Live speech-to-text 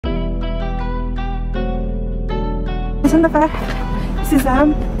Geçen dəfə sizə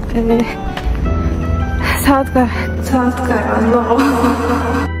saat qaranlıq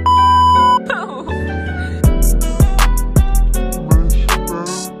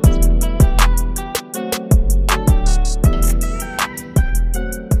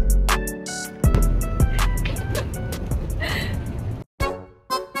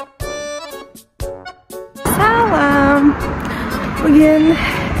Salam. Bugün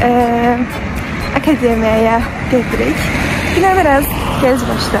akademiyaya getdik. Günə biraz gec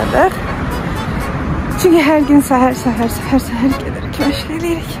başladıq. Çünki hər gün səhər gedirik, məşq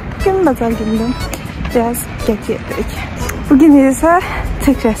edirik. Bugün bazar gündür. Biraz gec gedirik. Bugün isə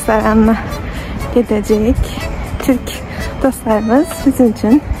Türk restoranına gedəcəyik. Türk dostlarımız bizim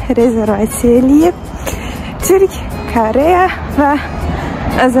üçün rezervasiya eləyib. Türk, Koreya və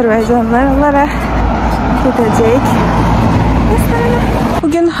Azərbaycanlar olaraq gedəcəyik.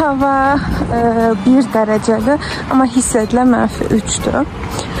 Bugün hava 1 dərəcədir, amma hiss edilən -3'dür.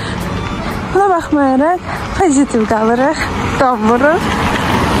 Buna baxmayaraq pozitiv qalırıq, donmuruq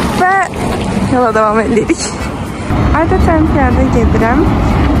və yola davam edirik. Adətən piyada gedirəm.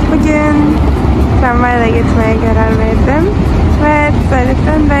 Bugün tramvayla getməyə qərar verdim və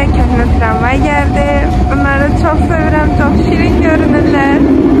təsadüfən də köhnə tramvay gəldi. Bunları çox sevirəm, çox şirin görünürlər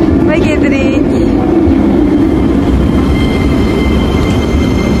və gedirik.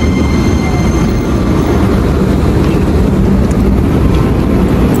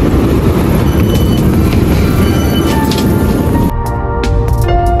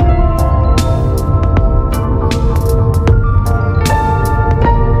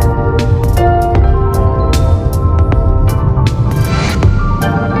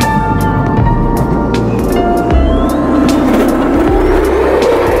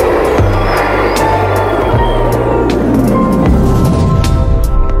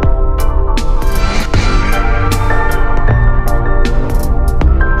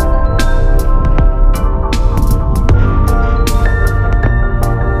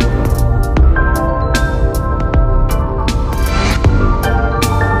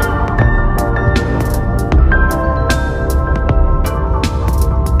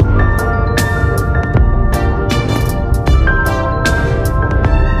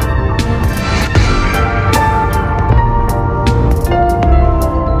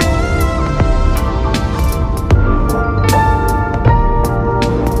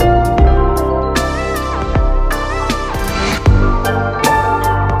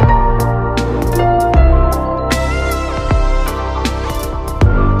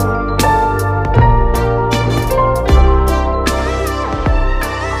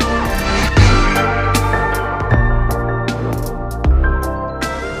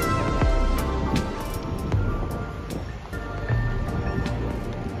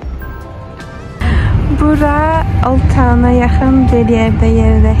 Bura Oltana yaxın bir yerdə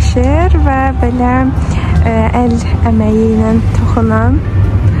yerləşir və belə əl əməyi ilə toxunan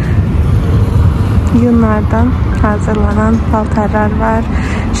yunlardan hazırlanan paltarlar var,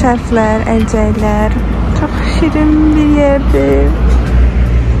 şərflər, əlcəklər. Çox şirin bir yerdir.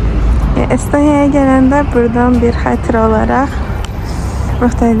 Estoniyaya gələndə buradan bir xatirə olaraq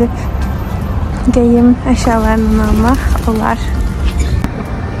müxtəlif geyim əşyalarını almaq olar.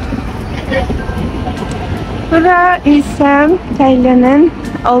 Bura isə Tallinn'in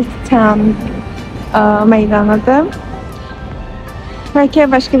Old Town meydanıdır. Bəlkə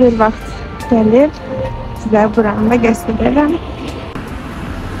başqa bir vaxt gəlib sizə buranı da göstərərəm.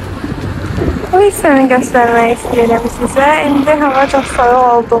 Bu hissəni göstərmək istəyirəm sizə. İndi hava çox soyuq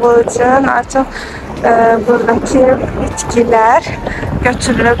olduğu üçün artıq buradakı bitkilər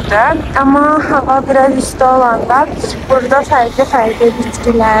götürülübdür. Amma hava biraz isti olanda burada fərqli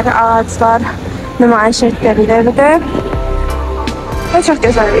bitkilər, ağaclar nümayiş etdirilirdi və çox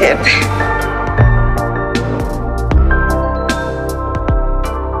gözəl bir yerdir.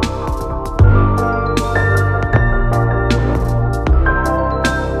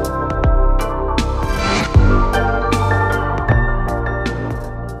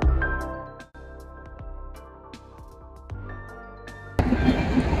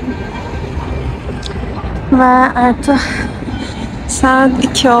 Və artıq saat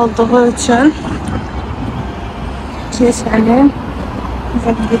 2 olduğu üçün kilsənin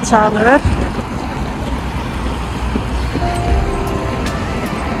zəngli çalır.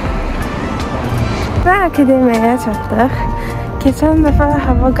 Və akademiyaya çatdıq. Keçən dəfə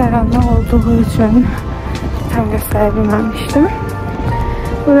hava qaranlıq olduğu üçün tam göstərə bilməmişdim.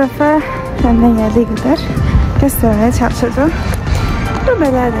 Bu dəfə məndən gəldiyi qədər göstərməyə çalışacağım. Bu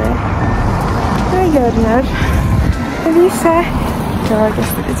belədir. Böyle görünür. İndi isə şeyler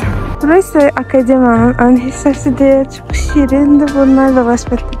göstereceğim. Burası akademiyanın ön hissəsidir. Çok şirindir bunlar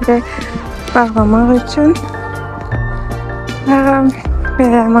velosipedləri bağlamaq üçün.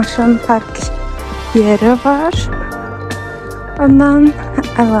 Belə maşın park yeri var. Ondan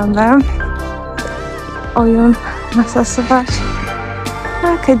əlavə oyun masası var.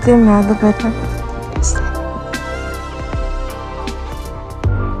 Akademiyadır belə.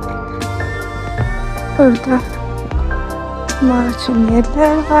 Burada tutmaq üçün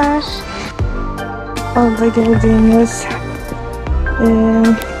yerlər var. Orada gördüğünüz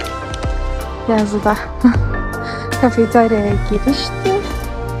yazıda kafeteryaya giriştir.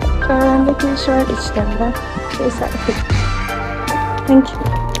 Şöyle giriş var, içten de Thank you.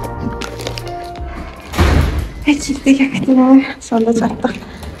 Geçildi yaktılar. Sonra çattık.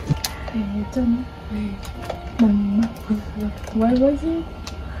 Where was it?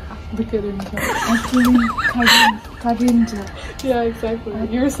 Look at him. Atli karınca. Yeah, exactly.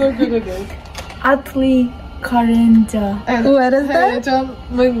 You're so good at it. Atli karınca. What is that? Heyecan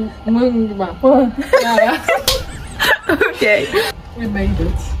mıngma. Yeah. Okay. We made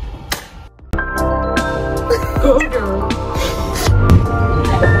it. Go girl.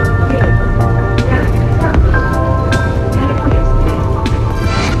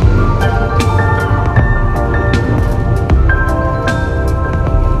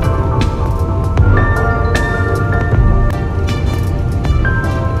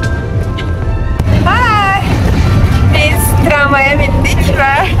 Tramvaya bindik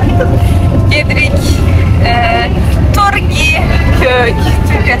ve getdik Turgi kök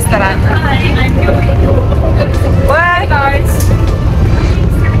Türk restoranına. What?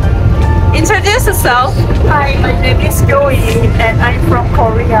 Introduce yourself. Hi, my name is Joey and I'm from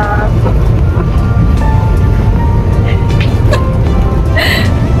Korea.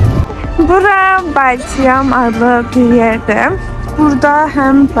 Bura Baltiyam adlı bir yerde. Burada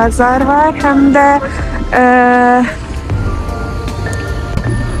hem pazar var hem de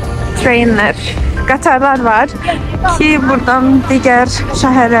trenler, qatarlar var ki buradan diğer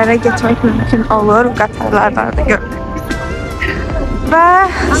şəhərlərə getmək mümkün olur. Qatarlardan da görünür. Ve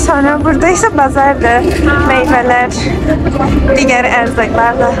sonra burada ise bazardır. Meyveler, diğer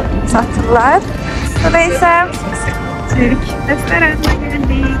erzaklar da satırlar. Burada ise Türk restoranına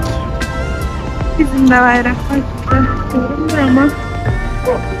geldik. Bizim de bayrak var burada.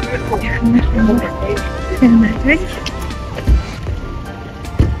 Görünmüyor ama gelmedik.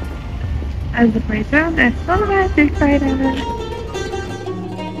 Azerbaycan, Estoniya Türk bayrağı.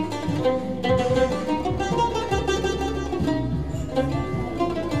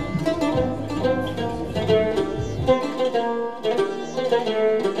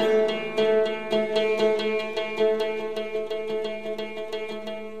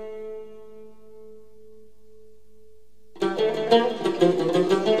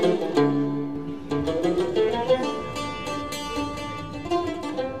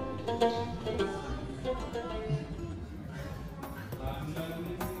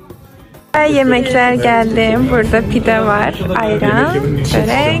 Yemekler geldi. Burada pide var, ayran,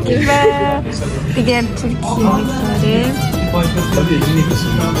 çörek ve diğer Türk yemekleri.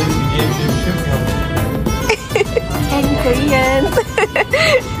 And Korean.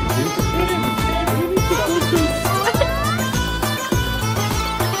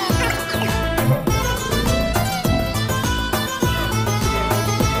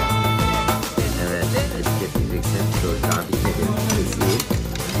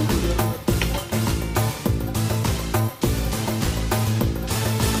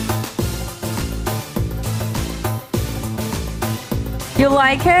 You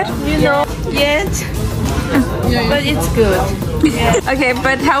like it? You know, yes, but it's good. Okay,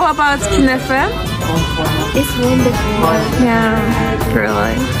 but how about knefe? It's wonderful. Yeah,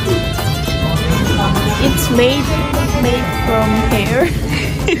 really. It's made from hair.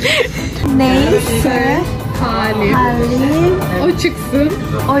 Neyse. Halim. Halim. O çıksın.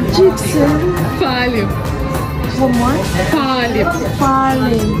 O çıksın. Falim. Halim.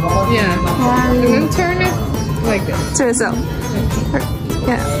 Falim. Yeah. Halim. And then turn it like this. So yourself.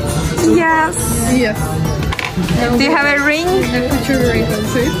 Yeah. Yes. Yes. Now Do you have a ring? and put your ring on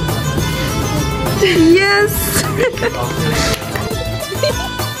too. Yes.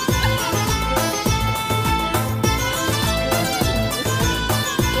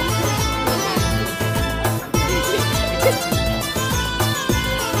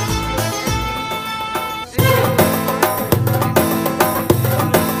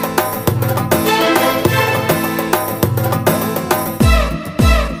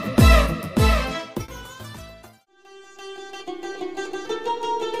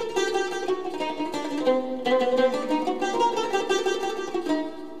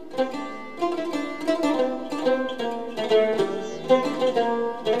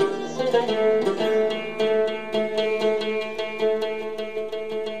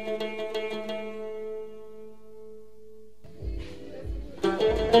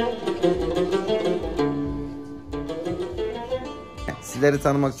 Sizleri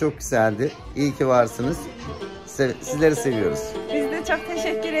tanımak çok güzeldi. İyi ki varsınız. Sizleri seviyoruz. Biz de çok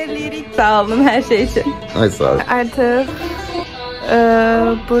teşekkür ederiz. Sağ olun her şey için. Ay sağ olun. Artık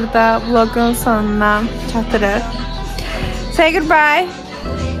burada vlogun sonuna çatırıq. Say goodbye.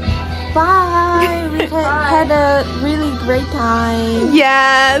 Bye. We had a really great time.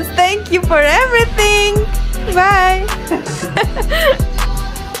 Yes, thank you for everything. Bye.